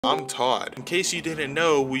I'm Todd. In case you didn't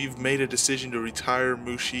know, we've made a decision to retire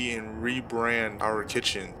Mushi and rebrand our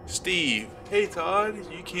kitchen. Steve, hey Todd,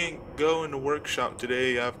 you can't go in the workshop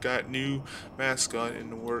today. I've got new mascot in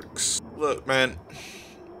the works. Look, man,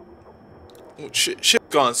 shit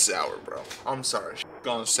gone sour, bro. I'm sorry, shit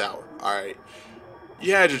gone sour. Alright,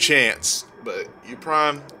 you had your chance, but you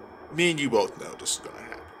prime, me and you both know this is gonna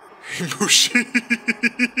happen. Mushi.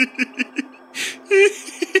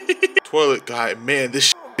 Toilet guy, man,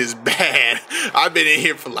 this is bad. I've been in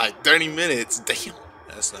here for like 30 minutes. Damn,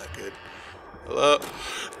 that's not good. Hello?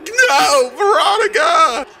 No,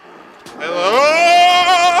 Veronica!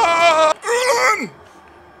 Hello? Run!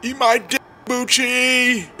 Eat my dick,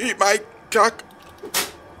 Bucci! Eat my cock.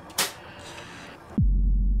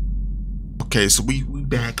 Okay, so we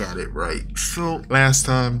back at it, right? So last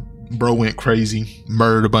time, bro went crazy,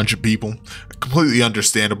 murdered a bunch of people. Completely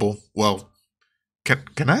understandable. Well,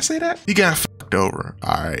 can I say that? He got fucked over.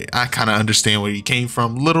 Alright, I kind of understand where he came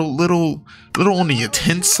from. Little on the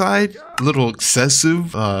intense side, a little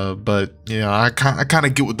excessive. But you know, I kind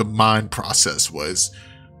of get what the mind process was.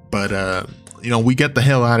 But you know, we got the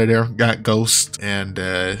hell out of there. Got Ghost, and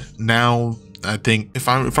now I think if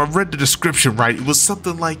I read the description right, it was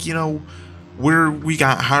something like, you know, where we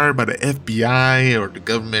got hired by the FBI or the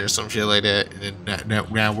government or some shit like that, and then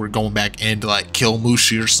now we're going back in to like kill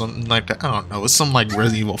Mushi or something like that. I don't know. It's some like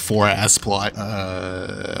Resident Evil 4 ass plot.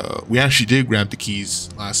 We actually did grab the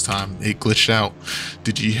keys last time. It glitched out.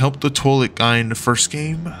 Did you help the toilet guy in the first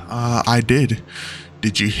game? I did.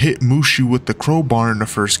 Did you hit Mushi with the crowbar in the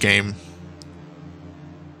first game?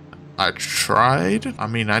 I tried. I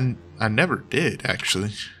mean, I never did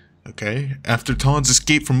actually. Okay, after Todd's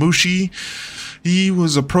escape from Mushi, he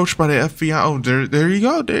was approached by the FBI. Oh, there you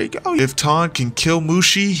go, there you go. If Todd can kill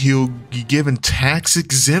Mushi, he'll be given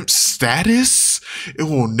tax-exempt status. It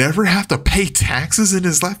will never have to pay taxes in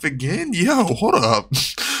his life again. Yo, hold up.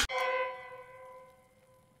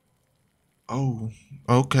 Oh,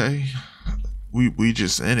 okay. We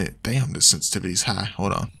just in it. Damn, the sensitivity's high.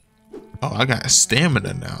 Hold on. Oh, I got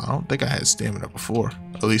stamina now. I don't think I had stamina before.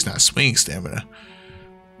 At least not swing stamina.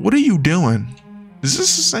 What are you doing? Is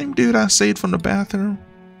this the same dude I saved from the bathroom?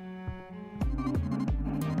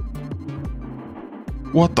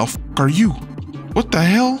 What the f are you? What the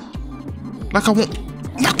hell? Like I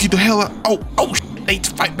won't knock you the hell out. Oh, Nate,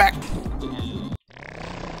 fight back.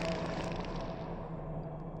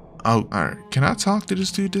 Oh, alright. Can I talk to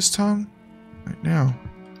this dude this time? Right now.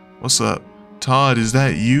 What's up? Todd, is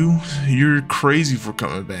that you? You're crazy for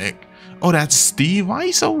coming back. Oh, that's Steve? Why are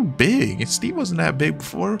you so big? Steve wasn't that big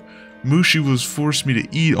before. Mushi was forced me to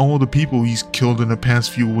eat all the people he's killed in the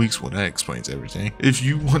past few weeks. Well, that explains everything. If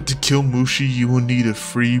you want to kill Mushi, you will need a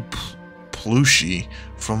free plushie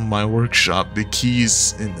from my workshop. The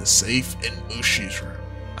key's in the safe in Mushi's room.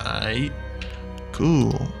 Alright?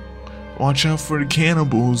 Cool. Watch out for the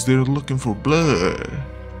cannibals. They're looking for blood.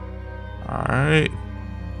 Alright.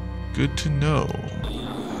 Good to know.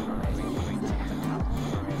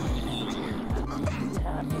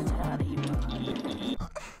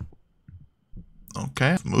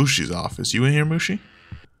 Okay, Mushi's office. You in here, Mushi?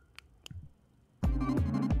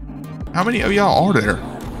 How many of y'all are there?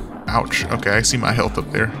 Ouch. Okay, I see my health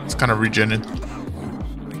up there. It's kind of regenning.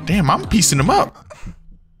 Damn, I'm piecing him up.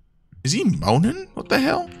 Is he moaning? What the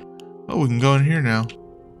hell? Oh, we can go in here now.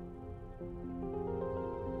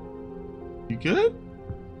 You good?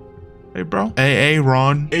 Hey, bro. Hey,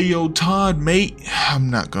 Ron. Hey, yo, Todd, mate. I'm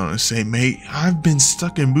not gonna say mate. I've been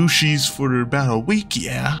stuck in Mushi's for about a week,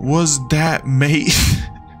 yeah. Was that mate?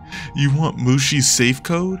 You want Mushi's safe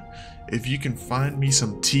code? If you can find me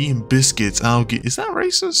some tea and biscuits, I'll get... Is that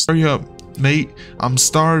racist? Hurry up, mate. I'm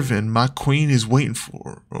starving. My queen is waiting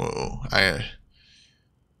for... Oh,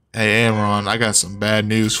 Hey, Ron, I got some bad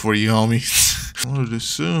news for you, homie. I would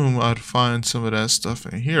assume I'd find some of that stuff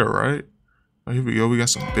in here, right? Oh, here we go. We got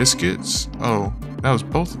some biscuits. Oh, that was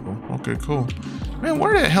both of them. Okay, cool. Man,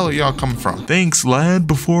 where the hell are y'all coming from? Thanks, lad.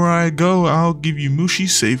 Before I go, I'll give you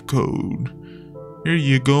Mushi's safe code. Here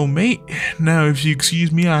you go, mate. Now, if you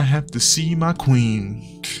excuse me, I have to see my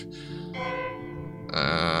queen.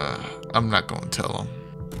 I'm not gonna tell him.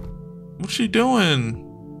 What's she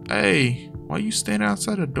doing? Hey, why you standing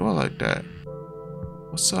outside the door like that?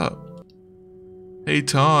 What's up? Hey,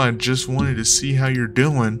 Todd, just wanted to see how you're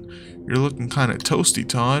doing. You're looking kind of toasty,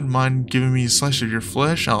 Todd. Mind giving me a slice of your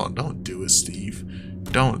flesh? Oh, don't do it, Steve.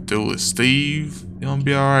 Don't do it, Steve. You're gonna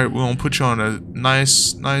be alright. We're gonna put you on a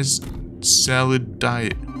nice salad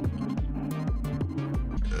diet.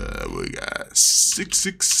 We got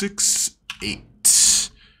 6668.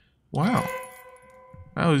 Wow.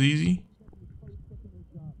 That was easy.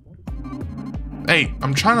 Hey,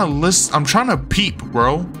 I'm trying to list. I'm trying to peep,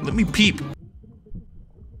 bro. Let me peep.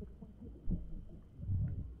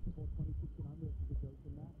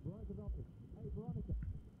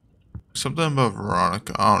 Something about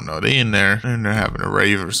Veronica. I don't know. They in there. They're in there having a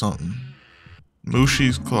rave or something.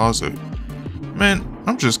 Mushi's closet. Man,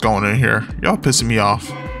 I'm just going in here. Y'all pissing me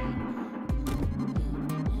off.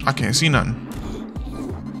 I can't see nothing.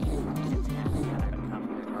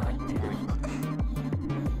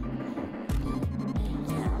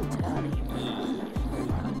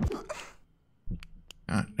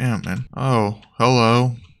 God damn, man. Oh,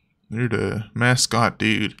 hello. You're the mascot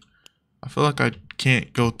dude. I feel like I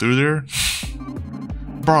can't go through there.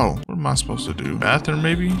 Bro, what am I supposed to do? Bathroom,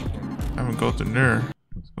 maybe? I haven't go through there.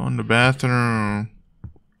 Let's go in the bathroom.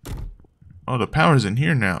 Oh, the power's in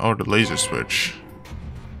here now. Oh, the laser switch.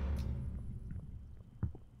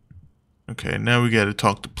 Okay, now we gotta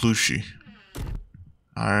talk to Plushie.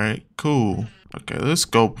 Alright, cool. Okay, let's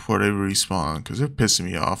go before they respawn, because they're pissing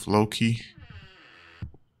me off, low-key.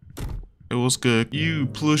 It was good. You,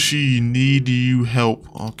 Plushie, need you help.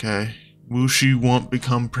 Okay. Mushi won't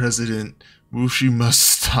become president. Mushi must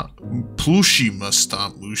stop. Plushie must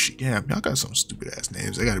stop Mushi. Yeah, y'all got some stupid ass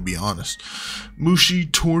names. I gotta be honest. Mushi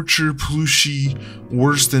torture Plushie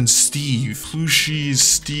worse than Steve. Plushie is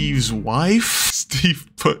Steve's wife. Steve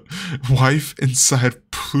put wife inside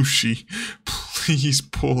Plushie. Please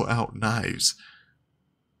pull out knives.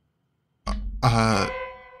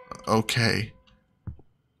 Okay.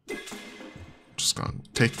 Just gonna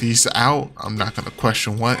take these out. I'm not gonna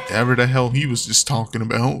question whatever the hell he was just talking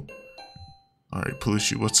about. Alright,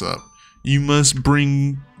 Plushie, what's up? You must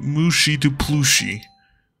bring Mushi to Plushie.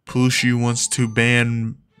 Plushie wants to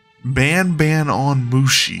ban on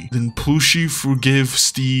Mushi. Then Plushie forgive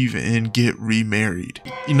Steve and get remarried.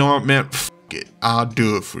 You know what, man? Fuck it. I'll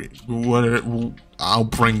do it for you. I'll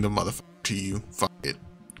bring the motherfucker to you. Fuck it.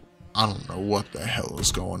 I don't know what the hell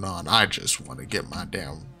is going on. I just want to get my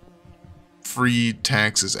damn free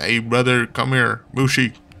taxes. Hey, brother, come here.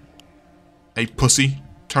 Mushi. Hey, pussy.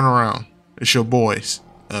 Turn around. It's your boys.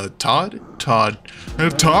 Todd? Todd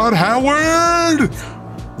Howard!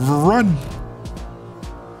 Run!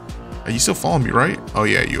 Are you still following me, right? Oh,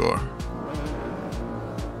 yeah, you are.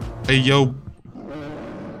 Hey, yo.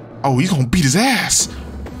 Oh, he's gonna beat his ass.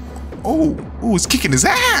 Oh, he's kicking his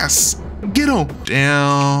ass. Get him.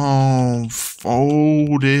 Down.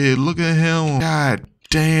 Folded. Look at him. God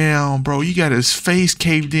damn, bro. You got his face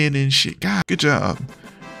caved in and shit. God, good job.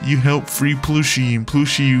 You help free Plushie, and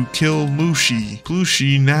Plushie, you kill Mushi.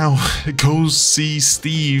 Plushie now goes see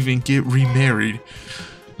Steve and get remarried.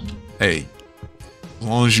 Hey, as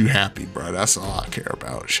long as you happy, bro, that's all I care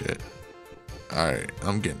about, shit. Alright,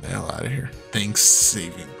 I'm getting the hell out of here. Thanks,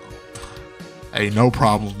 saving. Hey, no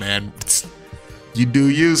problem, man. You do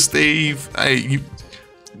you, Steve. Hey, you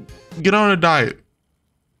get on a diet.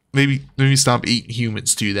 Maybe stop eating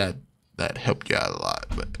humans too. That helped you out a lot.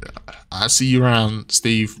 But I see you around,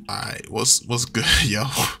 Steve. Alright, what's good, yo?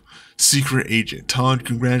 Secret Agent Todd,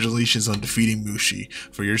 congratulations on defeating Mushi.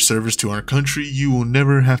 For your service to our country, you will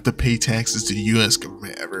never have to pay taxes to the US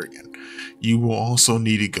government ever again. You will also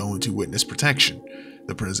need to go into witness protection.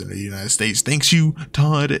 The President of the United States thanks you,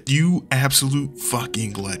 Todd. You absolute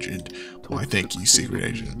fucking legend. Why, thank you, Secret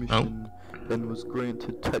Agent. Oh. Then was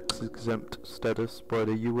granted tax-exempt status by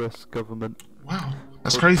the US government. Wow,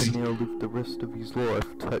 that's crazy. Todd now lived the rest of his life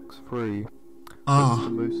tax-free. That's the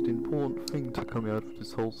most important thing to come out of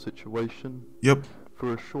this whole situation. Yep.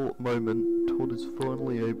 For a short moment, Todd is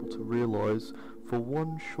finally able to realise, for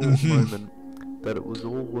one short moment, that it was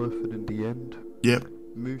all worth it in the end. Yep.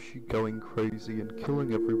 Mushi going crazy and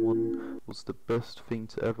killing everyone was the best thing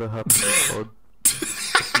to ever happen to Todd.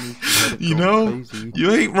 You know, crazy,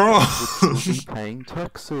 you ain't wrong. Would still be paying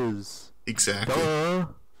taxes. Exactly. Duh.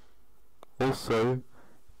 Also,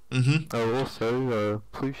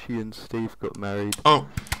 Plushie and Steve got married. Oh.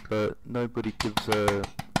 But nobody gives a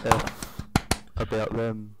F about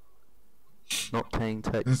them not paying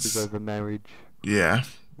taxes over marriage. Yeah.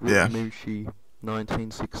 Rip Yeah. Mushi,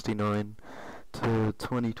 1969 to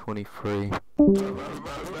 2023.